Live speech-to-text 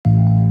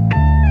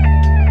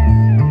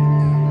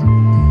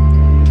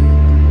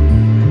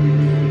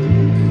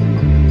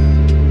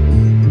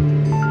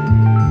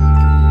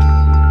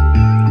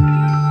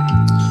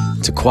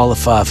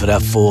qualify for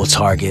that full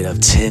target of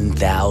 $10,000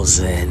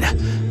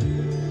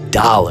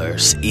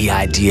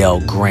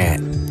 EIDL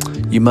grant,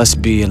 you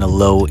must be in a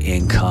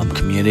low-income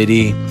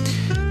community,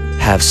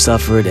 have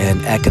suffered an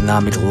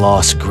economic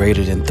loss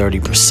greater than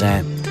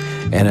 30%,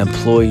 an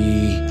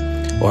employee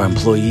or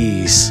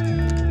employees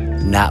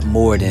not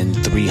more than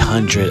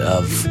 300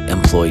 of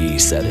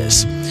employees, that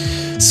is.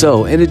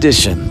 So, in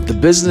addition, the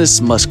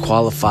business must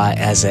qualify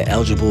as an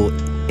eligible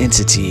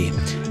entity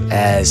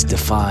as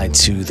defined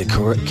to the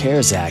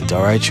CARES Act,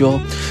 all right,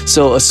 y'all?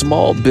 So, a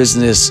small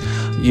business,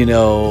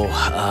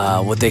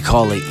 what they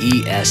call an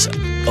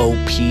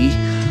ESOP,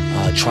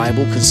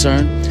 tribal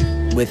concern,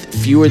 with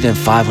fewer than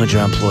 500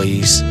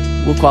 employees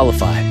will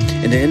qualify.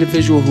 And the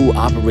individual who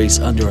operates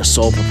under a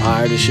sole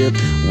proprietorship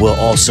will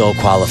also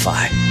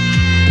qualify.